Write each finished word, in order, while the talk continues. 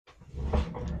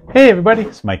Hey everybody,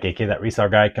 it's Mike, aka That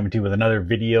Reseller Guy, coming to you with another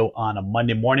video on a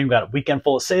Monday morning. We've got a weekend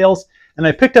full of sales, and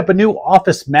I picked up a new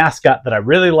office mascot that I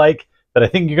really like, that I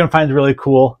think you're going to find really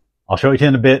cool. I'll show it to you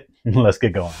in a bit. Let's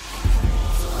get going.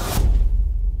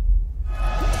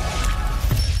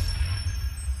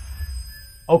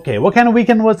 Okay, what kind of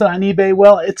weekend was it on eBay?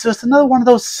 Well, it's just another one of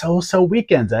those so-so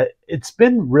weekends. It's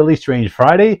been really strange.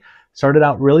 Friday started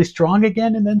out really strong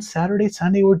again, and then Saturday,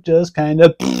 Sunday were just kind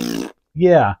of,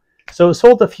 yeah. So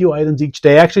sold a few items each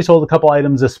day. I actually sold a couple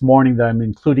items this morning that I'm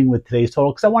including with today's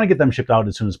total because I want to get them shipped out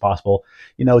as soon as possible.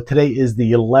 You know, today is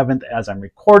the 11th as I'm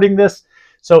recording this.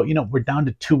 So, you know, we're down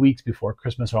to 2 weeks before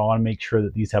Christmas, so I want to make sure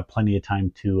that these have plenty of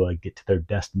time to get to their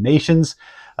destinations.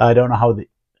 I don't know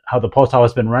how the post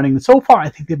office has been running. So far, I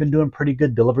think they've been doing pretty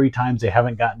good delivery times. They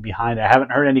haven't gotten behind. I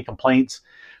haven't heard any complaints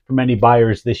from any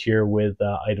buyers this year with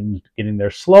items getting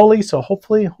there slowly. So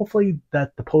hopefully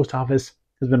that the post office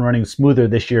has been running smoother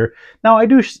this year. Now, I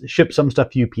do ship some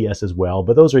stuff UPS as well,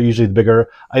 but those are usually the bigger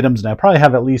items, and I probably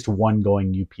have at least one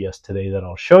going UPS today that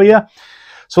I'll show you.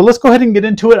 So let's go ahead and get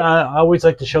into it. I always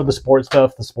like to show the sports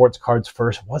stuff, the sports cards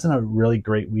first. It wasn't a really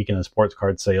great weekend of sports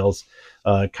card sales.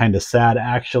 Kind of sad,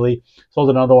 actually.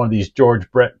 Sold another one of these George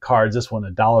Brett cards. This one,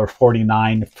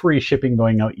 $1.49. Free shipping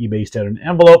going out eBay standard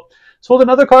envelope. Sold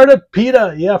another card of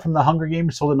PETA, yeah, from the Hunger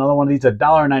Games. Sold another one of these,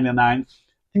 $1.99.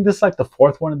 I think this is like the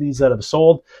fourth one of these that have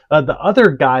sold. The other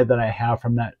guy that I have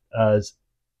from that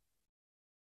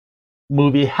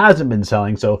movie hasn't been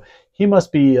selling, so he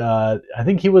must be, I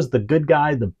think he was the good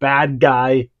guy, the bad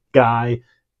guy.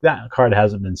 That card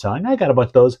hasn't been selling. I got a bunch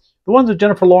of those. The ones with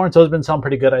Jennifer Lawrence, those have been selling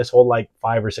pretty good. I sold like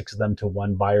 5 or 6 of them to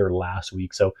one buyer last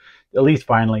week, so at least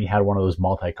finally had one of those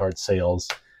multi-card sales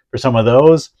for some of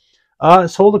those.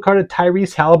 Sold a card of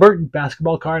Tyrese Halliburton,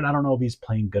 basketball card. I don't know if he's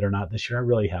playing good or not this year. I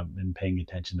really haven't been paying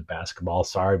attention to basketball.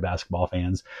 Sorry, basketball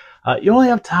fans. You only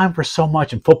have time for so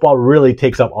much, and football really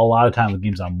takes up a lot of time with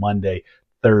games on Monday,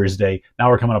 Thursday. Now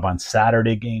we're coming up on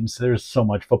Saturday games. There's so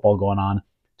much football going on.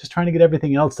 Just trying to get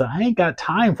everything else done. I ain't got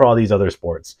time for all these other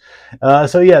sports.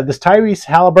 So yeah, this Tyrese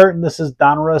Halliburton, this is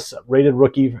Donruss rated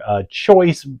rookie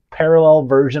choice, parallel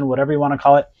version, whatever you want to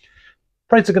call it.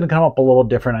 Price is going to come up a little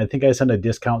different. I think I sent a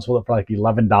discount, sold it for like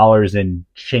 $11 and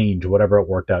change, whatever it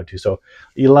worked out to. So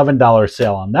 $11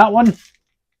 sale on that one.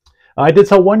 I did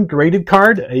sell one graded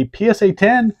card, a PSA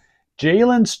 10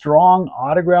 Jalen Strong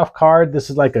autograph card. This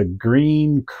is like a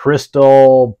green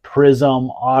crystal prism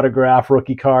autograph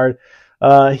rookie card.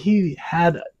 He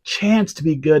had a chance to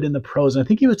be good in the pros, and I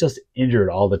think he was just injured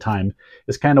all the time.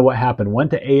 It's kind of what happened.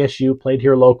 Went to ASU, played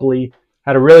here locally,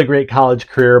 had a really great college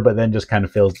career, but then just kind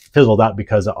of fizzled out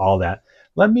because of all that.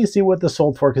 Let me see what this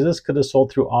sold for, because this could have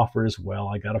sold through offer as well.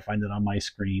 I got to find it on my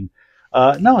screen.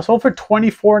 No, it sold for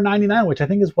 $24.99, which I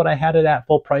think is what I had it at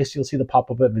full price. You'll see the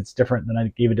pop-up if it's different than I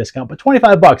gave a discount, but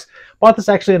 25 bucks. Bought this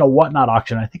actually in a whatnot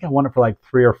auction. I think I won it for like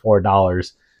 $3 or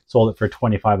 $4. Sold it for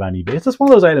 25 on eBay. It's just one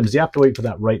of those items you have to wait for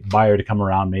that right buyer to come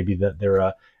around. Maybe that they're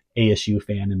a ASU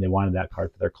fan and they wanted that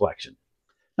card for their collection.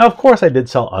 Now, of course, I did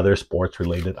sell other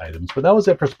sports-related items, but that was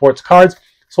it for sports cards.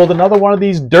 Sold another one of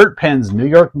these dirt pens, New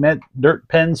York Met dirt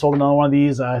pens. Sold another one of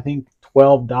these, I think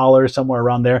 $12, somewhere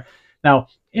around there. Now,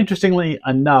 interestingly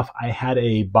enough, I had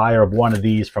a buyer of one of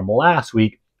these from last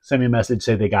week send me a message,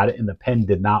 say they got it, and the pen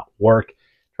did not work.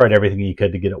 Tried everything he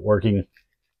could to get it working.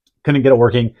 Couldn't get it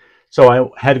working, so I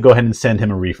had to go ahead and send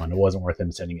him a refund. It wasn't worth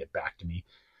him sending it back to me.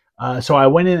 So I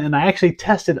went in and I actually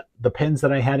tested the pens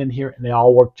that I had in here, and they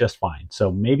all worked just fine.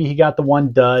 So maybe he got the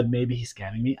one dud, maybe he's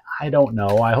scamming me. I don't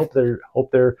know. I hope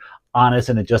they're honest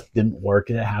and it just didn't work.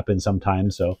 It happens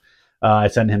sometimes. So I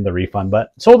sent him the refund,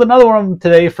 but sold another one of them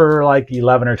today for like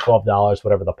 $11 or $12,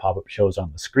 whatever the pop-up shows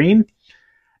on the screen.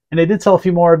 And I did sell a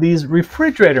few more of these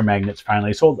refrigerator magnets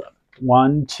finally. Sold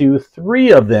 1, 2,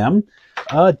 3 of them.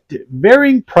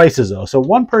 Varying prices though. So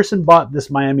one person bought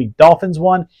this Miami Dolphins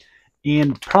one.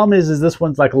 And problem is this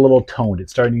one's like a little toned.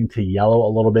 It's starting to yellow a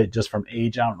little bit just from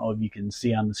age. I don't know if you can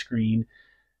see on the screen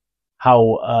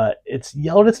how it's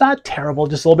yellowed. It's not terrible,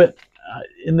 just a little bit.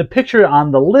 In the picture on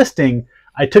the listing,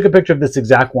 I took a picture of this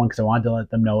exact one because I wanted to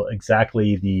let them know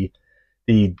exactly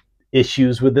the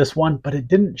issues with this one, but it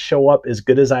didn't show up as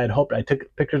good as I had hoped. I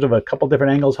took pictures of a couple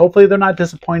different angles. Hopefully they're not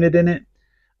disappointed in it.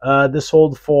 This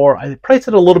sold for, I priced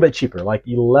it a little bit cheaper, like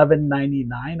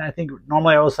 $11.99. I think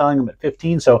normally I was selling them at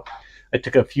 $15, so I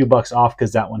took a few bucks off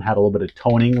because that one had a little bit of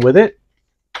toning with it.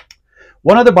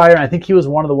 One other buyer, I think he was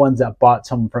one of the ones that bought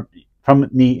some from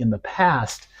me in the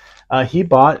past. He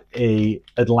bought a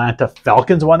Atlanta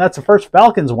Falcons one. That's the first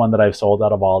Falcons one that I've sold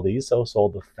out of all these. So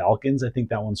sold the Falcons. I think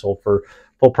that one sold for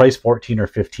full price $14 or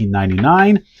 $15.99.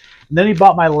 And then he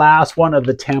bought my last one of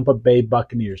the Tampa Bay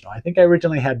Buccaneers. Now, I think I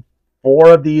originally had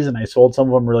 4 of these, and I sold some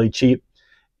of them really cheap.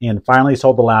 And finally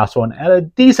sold the last one at a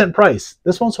decent price.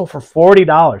 This one sold for $40,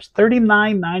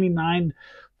 $39.99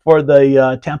 for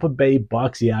the Tampa Bay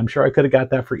Bucks. Yeah, I'm sure I could have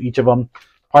got that for each of them.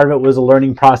 Part of it was a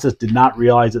learning process. Did not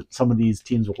realize that some of these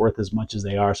teams were worth as much as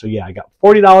they are. So yeah, I got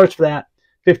 $40 for that,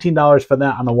 $15 for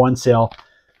that on the one sale.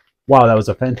 Wow, that was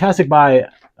a fantastic buy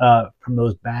from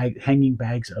those hanging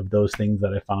bags of those things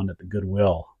that I found at the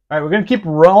Goodwill. All right, we're going to keep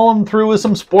rolling through with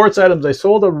some sports items. I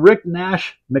sold a Rick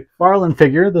Nash McFarlane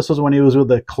figure. This was when he was with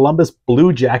the Columbus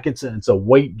Blue Jackets, and it's a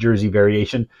white jersey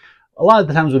variation. A lot of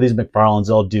the times with these McFarlanes,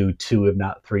 they'll do 2, if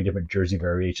not 3 different jersey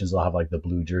variations. They'll have like the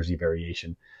blue jersey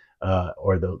variation,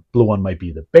 or the blue one might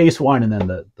be the base one, and then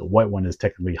the white one is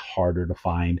technically harder to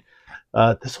find.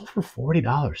 This sold for $40,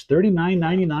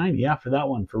 $39.99. Yeah, for that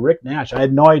one, for Rick Nash. I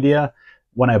had no idea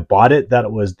when I bought it that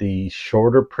it was the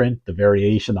shorter print, the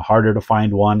variation, the harder to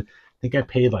find one. I think I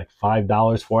paid like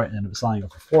 $5 for it, and it was selling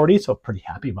it for $40, so pretty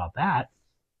happy about that.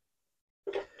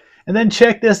 And then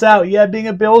check this out. Yeah, being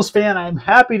a Bills fan, I'm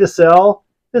happy to sell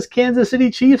this Kansas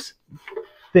City Chiefs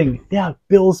thing. Yeah,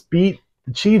 Bills beat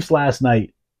the Chiefs last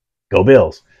night. Go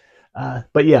Bills.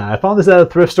 But yeah, I found this at a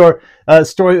thrift store.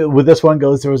 Story with this one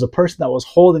goes, there was a person that was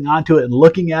holding onto it and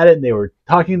looking at it, and they were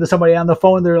talking to somebody on the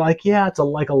phone. They're like, yeah, it's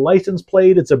like a license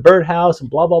plate. It's a birdhouse and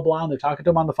blah, blah, blah. And they're talking to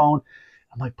him on the phone.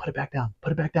 I'm like, put it back down.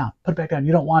 Put it back down. Put it back down.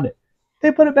 You don't want it.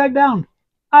 They put it back down.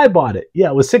 I bought it. Yeah,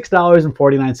 it was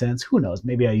 $6.49. Who knows?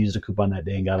 Maybe I used a coupon that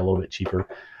day and got a little bit cheaper.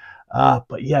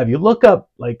 But yeah, if you look up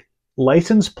like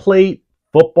license plate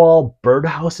football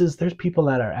birdhouses, there's people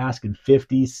that are asking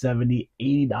 $50, $70,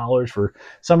 $80 for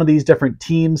some of these different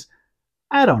teams.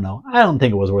 I don't know. I don't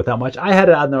think it was worth that much. I had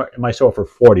it on my store for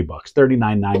 $40,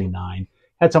 $39.99.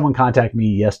 Had someone contact me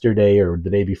yesterday or the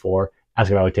day before,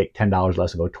 asking if I would take $10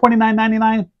 less and go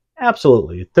 $29.99.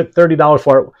 Absolutely. It took $30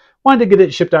 for it. Wanted to get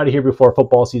it shipped out of here before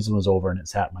football season was over, and it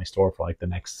sat in my store for like the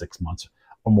next 6 months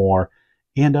or more.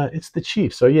 And it's the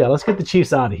Chiefs. So yeah, let's get the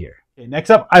Chiefs out of here. Okay, next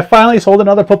up, I finally sold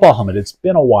another football helmet. It's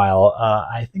been a while.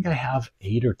 I think I have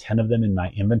 8 or 10 of them in my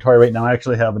inventory right now. I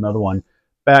actually have another one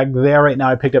back there right now.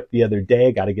 I picked up the other day.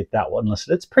 I got to get that one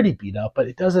listed. It's pretty beat up, but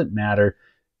it doesn't matter.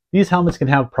 These helmets can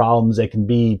have problems. They can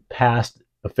be past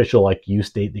official like use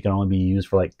date. They can only be used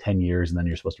for like 10 years, and then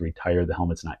you're supposed to retire the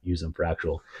helmets, not use them for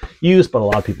actual use. But a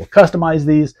lot of people customize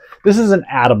these. This is an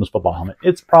Adams football helmet.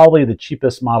 It's probably the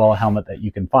cheapest model helmet that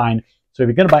you can find. So if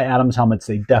you're going to buy Adams helmets,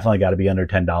 they definitely got to be under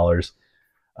 $10.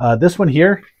 This one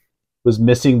here was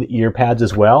missing the ear pads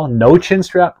as well. No chin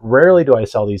strap. Rarely do I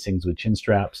sell these things with chin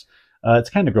straps. It's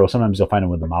kind of gross. Sometimes you'll find them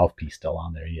with the mouthpiece still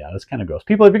on there. Yeah, that's kind of gross.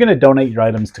 People, if you're going to donate your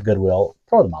items to Goodwill,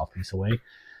 throw the mouthpiece away.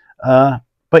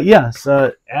 But yes,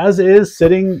 as is,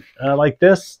 sitting like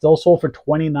this, still sold for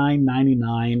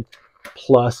 $29.99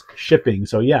 plus shipping.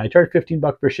 So yeah, I charge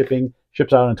 $15 for shipping.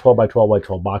 Ships out in a 12 by 12 by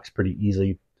 12 box pretty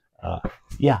easily.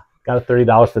 Yeah, got a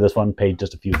 $30 for this one. Paid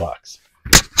just a few bucks.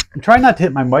 I'm trying not to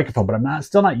hit my microphone, but I'm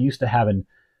still not used to having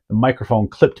the microphone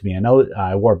clipped to me. I know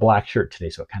I wore a black shirt today,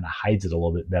 so it kind of hides it a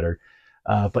little bit better.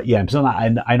 But yeah, I'm still not.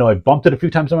 I know I've bumped it a few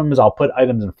times. Sometimes I'll put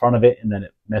items in front of it, and then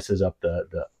it messes up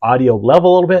the audio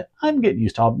level a little bit. I'm getting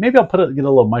used to it. Maybe I'll get a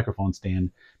little microphone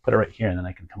stand, put it right here, and then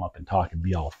I can come up and talk and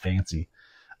be all fancy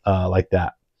like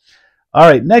that. All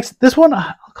right, next, this one,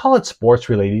 I'll call it sports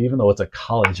related, even though it's a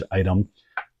college item.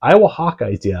 Iowa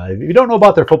Hawkeyes, yeah. If you don't know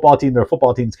about their football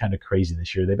team's kind of crazy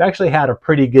this year. They've actually had a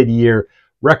pretty good year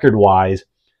record-wise,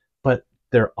 but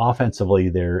they're offensively,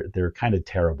 they're kind of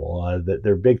terrible.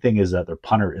 Their big thing is that their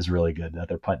punter is really good, that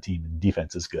their punt team and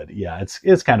defense is good. Yeah,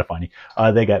 it's kind of funny.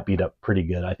 They got beat up pretty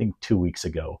good, I think 2 weeks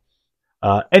ago.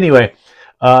 Anyway,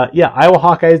 yeah, Iowa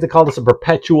Hawkeyes, they call this a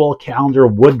perpetual calendar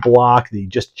wood block. They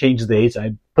just changed the dates.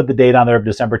 I put the date on there of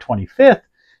December 25th.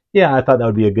 Yeah, I thought that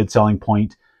would be a good selling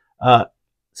point.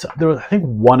 So there was, I think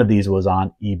one of these was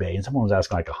on eBay, and someone was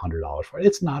asking like $100 for it.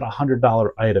 It's not a $100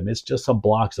 item. It's just some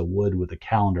blocks of wood with a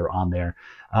calendar on there.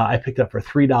 I picked it up for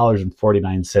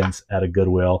 $3.49 at a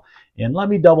Goodwill. And let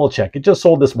me double check. It just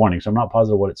sold this morning, so I'm not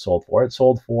positive what it sold for. It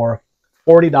sold for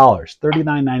 $40,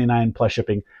 $39.99 plus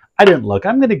shipping. I didn't look.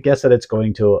 I'm going to guess that it's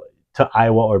going to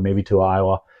Iowa, or maybe to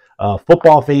Iowa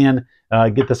football fan.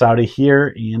 Get this out of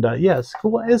here, and yeah, it's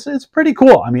cool. It's pretty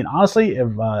cool. I mean, honestly, if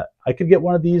I could get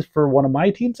one of these for one of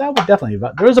my teams, I would definitely.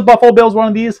 If there's a Buffalo Bills one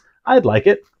of these, I'd like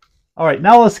it. All right,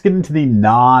 now let's get into the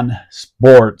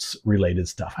non-sports related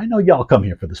stuff. I know y'all come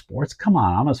here for the sports. Come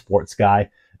on, I'm a sports guy.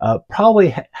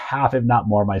 Probably half, if not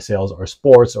more, of my sales are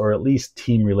sports, or at least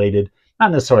team related.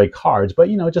 Not necessarily cards, but,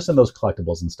 you know, just in those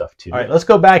collectibles and stuff too. All right, let's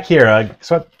go back here.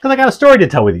 Because I got a story to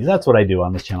tell with these. That's what I do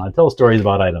on this channel. I tell stories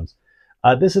about items.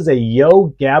 This is a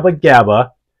Yo Gabba Gabba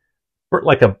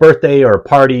like a birthday or a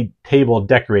party table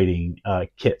decorating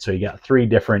kit. So you got 3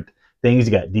 different things.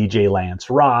 You got DJ Lance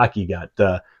Rock, you got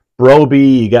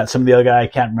Broby, you got some of the other guy. I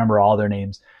can't remember all their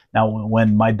names. Now,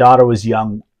 when my daughter was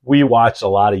young, we watched a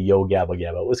lot of Yo Gabba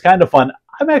Gabba. It was kind of fun.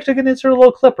 I'm actually going to insert a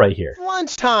little clip right here.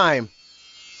 Lunchtime.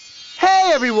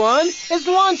 Hey everyone, it's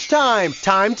lunchtime.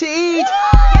 Time to eat.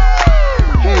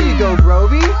 Here you go,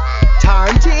 Broby.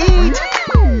 Time to eat.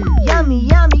 Yummy,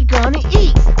 yummy, gonna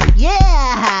eat.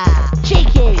 Yeah!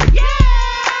 Chicken.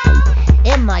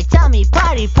 Yeah! In my tummy,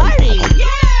 party, party. Yeah!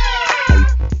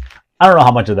 I don't know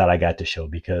how much of that I got to show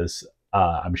because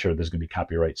I'm sure there's going to be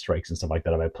copyright strikes and stuff like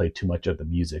that if I play too much of the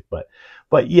music. But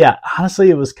yeah, honestly,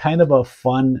 it was kind of a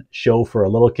fun show for a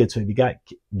little kid. So if you got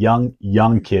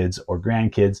young kids or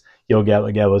grandkids, Yo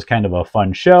Gabba Gabba was kind of a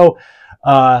fun show.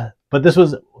 But this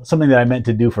was something that I meant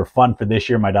to do for fun for this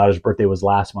year. My daughter's birthday was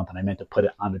last month, and I meant to put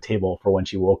it on the table for when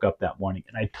she woke up that morning.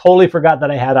 And I totally forgot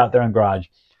that I had out there in garage.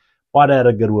 Bought it at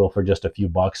a Goodwill for just a few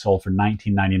bucks, sold for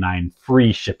 $19.99,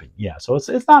 free shipping. Yeah, so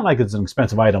it's not like it's an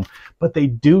expensive item, but they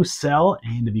do sell,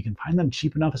 and if you can find them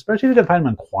cheap enough, especially if you can find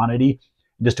them in quantity,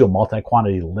 and just do a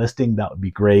multi-quantity listing, that would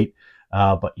be great.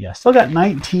 But yeah, still got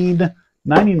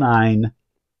 $19.99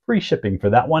 free shipping for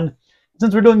that one.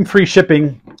 Since we're doing free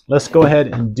shipping, let's go ahead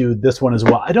and do this one as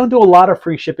well. I don't do a lot of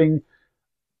free shipping,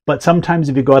 but sometimes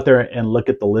if you go out there and look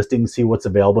at the listings, see what's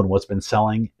available and what's been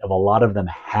selling, if a lot of them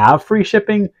have free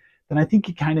shipping, then I think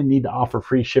you kind of need to offer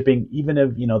free shipping, even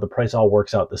if, you know, the price all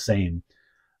works out the same.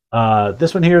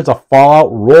 This one here is a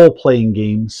Fallout role-playing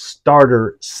game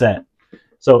starter set.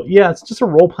 So yeah, it's just a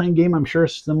role-playing game. I'm sure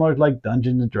similar to like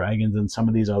Dungeons and Dragons and some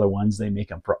of these other ones. They make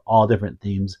them for all different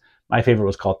themes. My favorite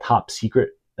was called Top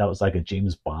Secret. That was like a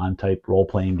James Bond type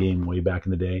role-playing game way back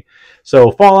in the day.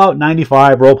 So Fallout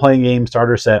 95 role-playing game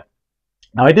starter set.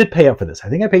 Now I did pay up for this. I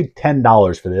think I paid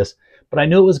 $10 for this, but I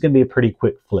knew it was going to be a pretty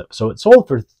quick flip. So it sold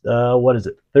for, what is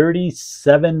it,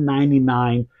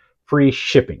 $37.99 free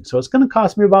shipping. So it's going to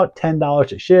cost me about $10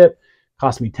 to ship,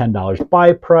 cost me $10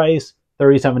 buy price,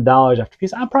 $37 after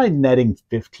fees. I'm probably netting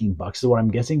 15 bucks is what I'm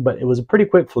guessing, but it was a pretty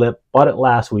quick flip. Bought it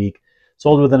last week,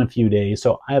 sold within a few days.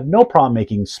 So I have no problem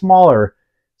making smaller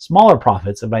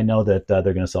profits if I know that they're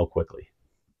going to sell quickly.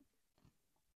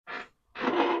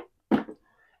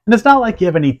 And it's not like you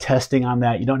have any testing on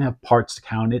that. You don't have parts to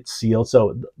count. It's sealed.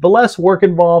 So the less work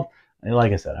involved, and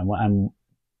like I said, I'm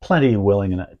plenty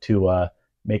willing to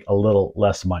make a little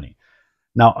less money.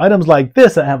 Now, items like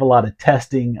this that have a lot of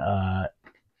testing,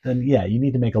 then yeah, you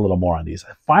need to make a little more on these.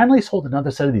 I finally sold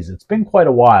another set of these. It's been quite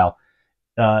a while.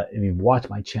 If you've watched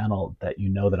my channel, that you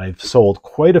know that I've sold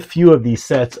quite a few of these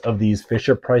sets of these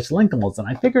Fisher-Price Linkables, and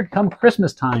I figured come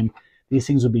Christmas time, these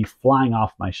things would be flying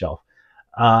off my shelf.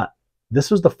 This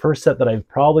was the first set that I've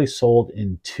probably sold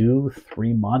in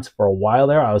 2-3 months. For a while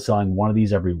there, I was selling one of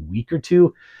these every week or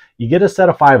two. You get a set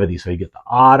of 5 of these. So you get the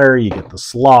otter, you get the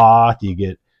sloth, you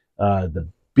get the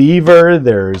beaver,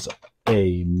 there's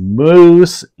a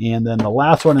moose, and then the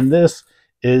last one in this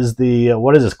is the,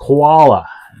 what is this, koala.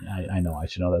 I know, I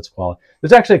should know that's koala.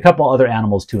 There's actually a couple other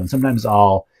animals too, and sometimes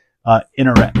I'll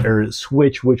interact or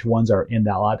switch which ones are in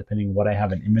that lot depending on what I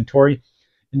have in inventory.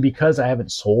 And because I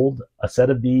haven't sold a set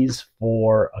of these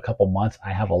for a couple months,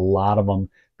 I have a lot of them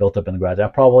built up in the garage. I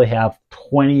probably have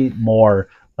 20 more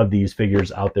of these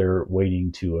figures out there waiting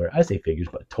to, or I say figures,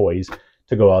 but toys,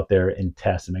 to go out there and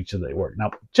test and make sure they work. Now,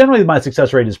 generally my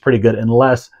success rate is pretty good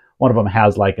unless one of them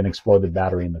has like an exploded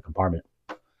battery in the compartment.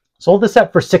 Sold this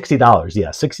set for $60. Yeah,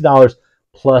 $60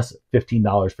 plus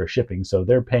 $15 for shipping. So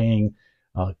they're paying,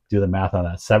 do the math on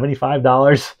that,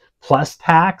 $75 plus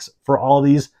tax for all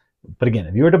these. But again,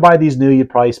 if you were to buy these new,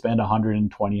 you'd probably spend $120,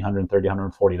 $130,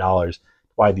 $140 to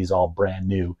buy these all brand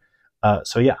new.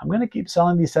 So yeah, I'm going to keep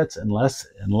selling these sets unless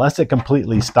it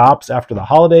completely stops after the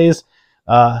holidays.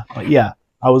 But yeah,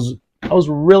 I was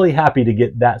really happy to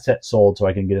get that set sold so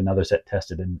I can get another set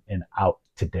tested and out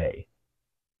today.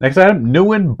 Next item,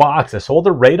 new in box. I sold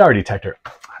a radar detector.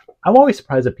 I'm always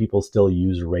surprised that people still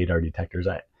use radar detectors.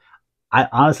 I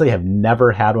honestly have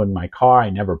never had one in my car.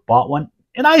 I never bought one,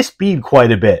 and I speed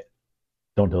quite a bit.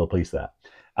 Don't tell the police that.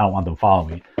 I don't want them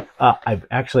following me. I've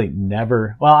actually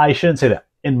never, well, I shouldn't say that.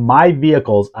 In my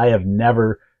vehicles, I have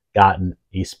never gotten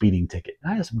a speeding ticket.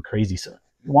 I have some crazy stuff.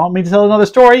 You want me to tell another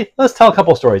story? Let's tell a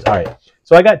couple stories. All right.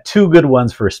 So I got 2 good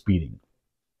ones for speeding.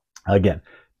 Again,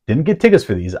 didn't get tickets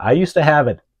for these. I used to have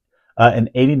an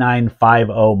 89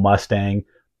 5.0 Mustang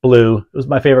blue. It was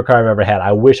my favorite car I've ever had.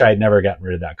 I wish I had never gotten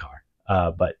rid of that car.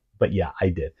 But yeah, I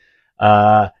did.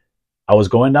 I was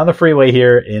going down the freeway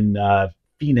here in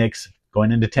Phoenix,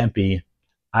 going into Tempe.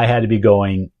 I had to be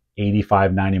going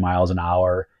 85, 90 miles an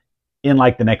hour in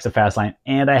like the next to fast lane,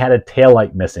 and I had a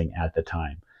taillight missing at the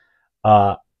time.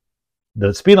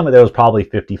 The speed limit there was probably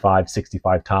 55,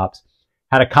 65 tops.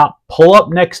 Had a cop pull up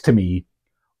next to me,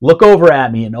 look over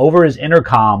at me, and over his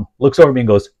intercom, looks over at me and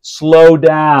goes, "Slow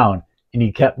down." And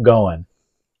he kept going.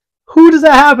 Who does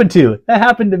that happen to? That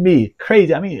happened to me.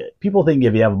 Crazy. I mean, people think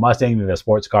if you have a Mustang, if you have a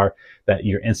sports car, that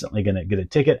you're instantly going to get a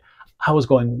ticket. I was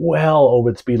going well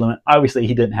over the speed limit. Obviously,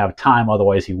 he didn't have time.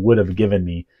 Otherwise, he would have given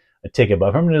me a ticket. But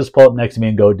if I'm going to just pull up next to me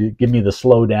and go, give me the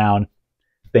slow down,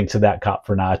 thanks to that cop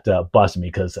for not busting me,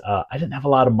 because I didn't have a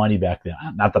lot of money back then.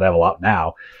 Not that I have a lot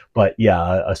now. But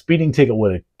yeah, a speeding ticket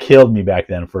would have killed me back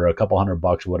then for a couple $100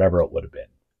 or whatever it would have been.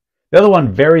 The other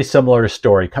one, very similar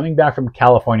story. Coming back from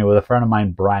California with a friend of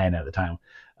mine, Brian, at the time.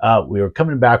 We were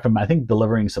coming back from, I think,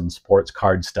 delivering some sports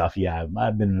card stuff. Yeah,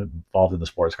 I've been involved in the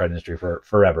sports card industry for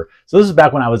forever. So this is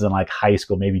back when I was in like high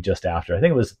school, maybe just after. I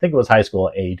think it was high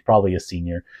school age, probably a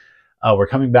senior. We're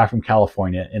coming back from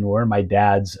California, and we're in my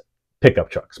dad's pickup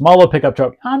truck, small little pickup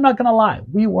truck. I'm not gonna lie,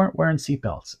 we weren't wearing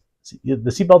seatbelts. The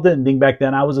seatbelt didn't ding back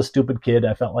then. I was a stupid kid.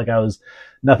 I felt like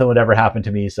nothing would ever happen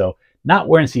to me. So not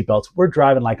wearing seatbelts. We're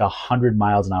driving like 100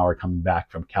 miles an hour coming back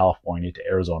from California to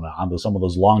Arizona on some of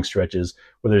those long stretches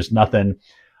where there's nothing.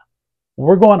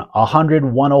 We're going 100,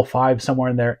 105,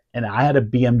 somewhere in there, and I had a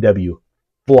BMW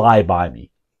fly by me.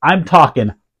 I'm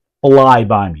talking fly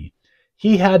by me.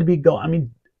 He had to be going, I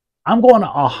mean, I'm going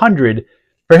 100.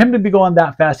 For him to be going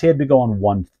that fast, he had to be going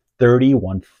 130,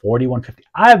 140, 150.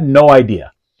 I have no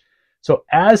idea. So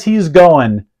as he's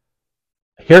going,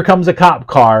 here comes a cop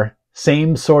car,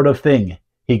 same sort of thing.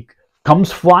 He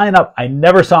comes flying up. I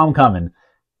never saw him coming.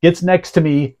 Gets next to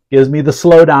me, gives me the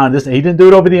slow down. He didn't do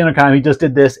it over the intercom. He just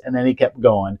did this, and then he kept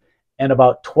going. And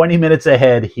about 20 minutes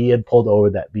ahead, he had pulled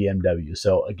over that BMW.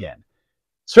 So again,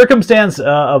 circumstance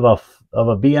of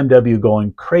a BMW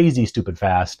going crazy stupid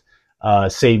fast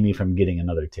saved me from getting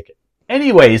another ticket.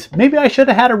 Anyways, maybe I should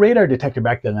have had a radar detector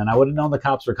back then, and I would have known the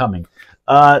cops were coming.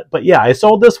 But yeah, I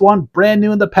sold this one brand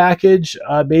new in the package,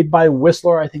 made by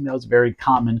Whistler. I think that was a very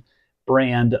common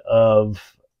brand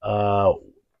of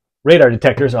radar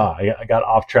detectors. I got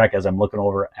off track as I'm looking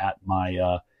over at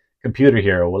my computer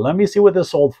here. Well, let me see what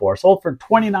this sold for. Sold for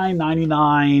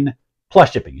 $29.99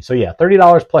 plus shipping. So yeah,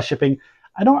 $30 plus shipping.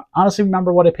 I don't honestly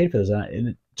remember what I paid for this.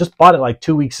 I just bought it like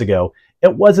 2 weeks ago.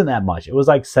 It wasn't that much. It was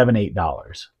like $7, $8. All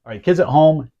right, kids at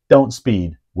home, don't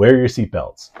speed. Wear your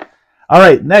seatbelts. All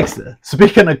right, next,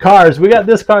 speaking of cars, we got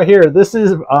this car here. This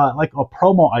is like a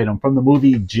promo item from the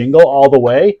movie Jingle All the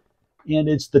Way, and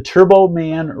it's the Turbo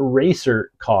Man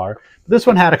Racer car. This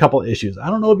one had a couple issues.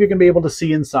 I don't know if you're going to be able to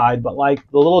see inside, but like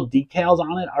the little decals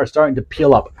on it are starting to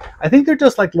peel up. I think they're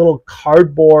just like little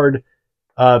cardboard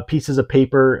pieces of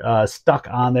paper stuck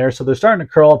on there. So they're starting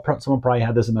to curl up. Someone probably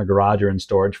had this in their garage or in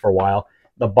storage for a while.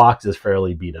 The box is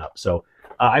fairly beat up. So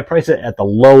I price it at the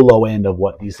low end of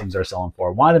what these things are selling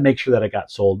for. Wanted to make sure that it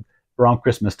got sold around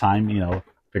Christmas time. You know,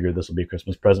 figured this will be a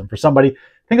Christmas present for somebody.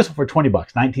 I think it's for $20,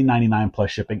 $19.99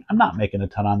 plus shipping. I'm not making a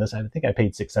ton on this. I think I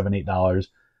paid $6, $7, $8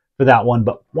 for that one,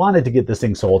 but wanted to get this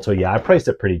thing sold. So yeah, I priced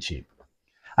it pretty cheap.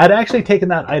 I'd actually taken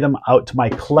that item out to my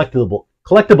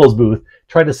collectibles booth,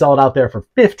 tried to sell it out there for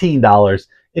 $15.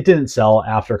 It didn't sell.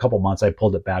 After a couple months, I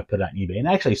pulled it back, put it on eBay, and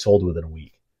actually sold within a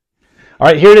week. All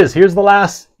right, here it is. Here's the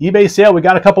last eBay sale. We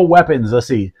got a couple weapons. Let's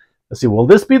see. Will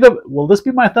this be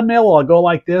my thumbnail? Will I go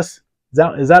like this?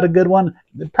 Is that a good one?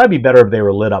 It'd probably be better if they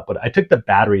were lit up, but I took the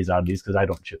batteries out of these because I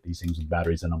don't ship these things with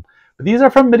batteries in them. But these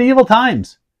are from medieval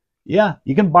times. Yeah,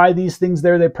 you can buy these things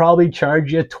there. They probably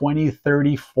charge you $20,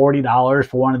 $30, $40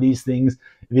 for one of these things.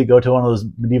 If you go to one of those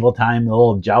medieval time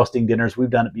little jousting dinners, we've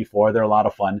done it before. They're a lot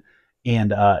of fun.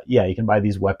 And yeah, you can buy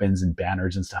these weapons and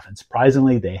banners and stuff. And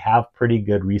surprisingly, they have pretty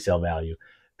good resale value.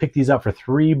 Picked these up for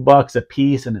 $3 a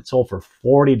piece, and it sold for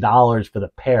 $40 for the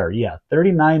pair. Yeah,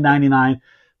 $39.99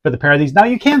 for the pair of these. Now,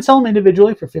 you can sell them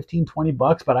individually for $15,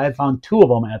 $20, but I had found two of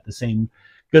them at the same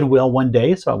Goodwill one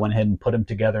day, so I went ahead and put them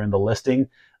together in the listing.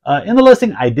 In the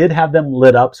listing, I did have them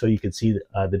lit up so you could see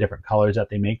the different colors that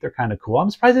they make. They're kind of cool.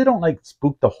 I'm surprised they don't like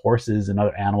spook the horses and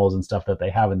other animals and stuff that they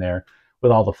have in there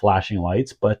with all the flashing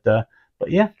lights. But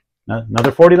yeah,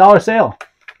 another $40 sale.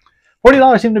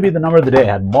 $40 seemed to be the number of the day.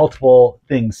 I had multiple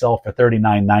things sell for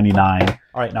 $39.99.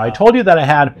 All right, now I told you that I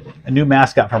had a new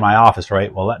mascot for my office,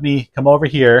 right? Well, let me come over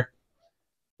here.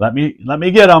 Let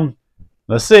me get them.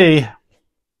 Let's see.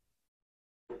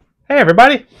 Hey,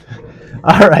 everybody.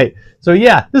 All right. So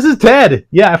yeah, this is Ted.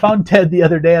 Yeah, I found Ted the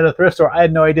other day at a thrift store. I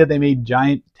had no idea they made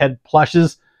giant Ted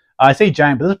plushes. I say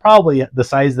giant, but this is probably the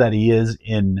size that he is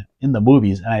in the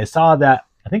movies. And I saw that,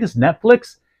 I think it's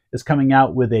Netflix is coming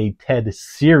out with a Ted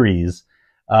series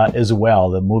as well.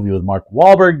 The movie with Mark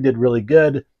Wahlberg did really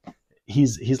good.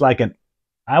 he's like an,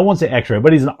 I won't say X-ray,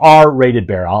 but he's an R-rated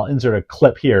bear. I'll insert a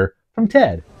clip here from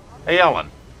Ted. Hey, Ellen.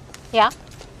 Yeah?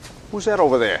 Who's that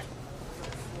over there?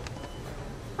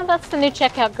 Oh, that's the new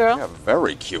checkout girl. Yeah,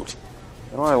 very cute.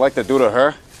 You know what I like to do to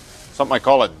her? Something I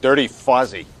call a dirty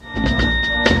fuzzy.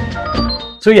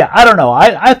 So yeah, I don't know.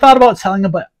 I thought about selling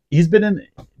him, but he's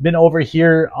been over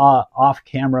here off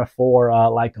camera for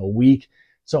like a week.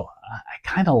 So I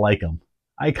kind of like him.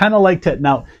 I kind of like Ted.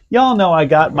 Now, y'all know I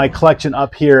got my collection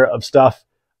up here of stuff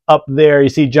up there. You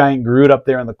see Giant Groot up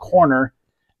there in the corner.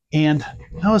 And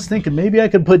I was thinking maybe I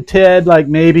could put Ted like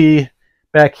maybe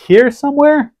back here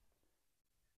somewhere.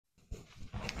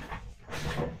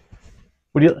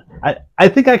 Would you? I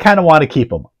think I kind of want to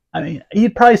keep him. I mean,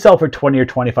 he'd probably sell for $20 or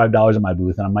 $25 in my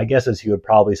booth, and my guess is he would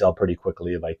probably sell pretty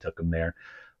quickly if I took him there.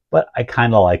 But I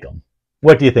kind of like him.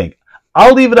 What do you think?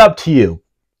 I'll leave it up to you.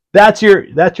 That's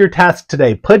your task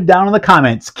today. Put down in the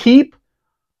comments, keep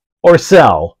or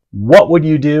sell. What would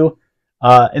you do?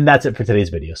 And that's it for today's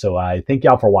video. So I thank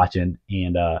y'all for watching.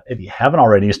 And if you haven't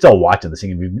already, you're still watching this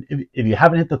thing. If you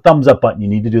haven't hit the thumbs up button, you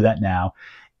need to do that now.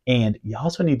 And you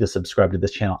also need to subscribe to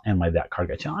this channel and my That Card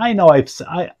Guy channel. I know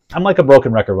I'm like a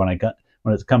broken record when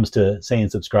it comes to saying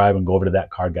subscribe and go over to That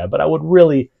Card Guy, but I would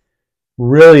really,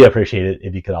 really appreciate it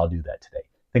if you could all do that today.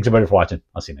 Thanks everybody for watching.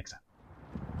 I'll see you next time.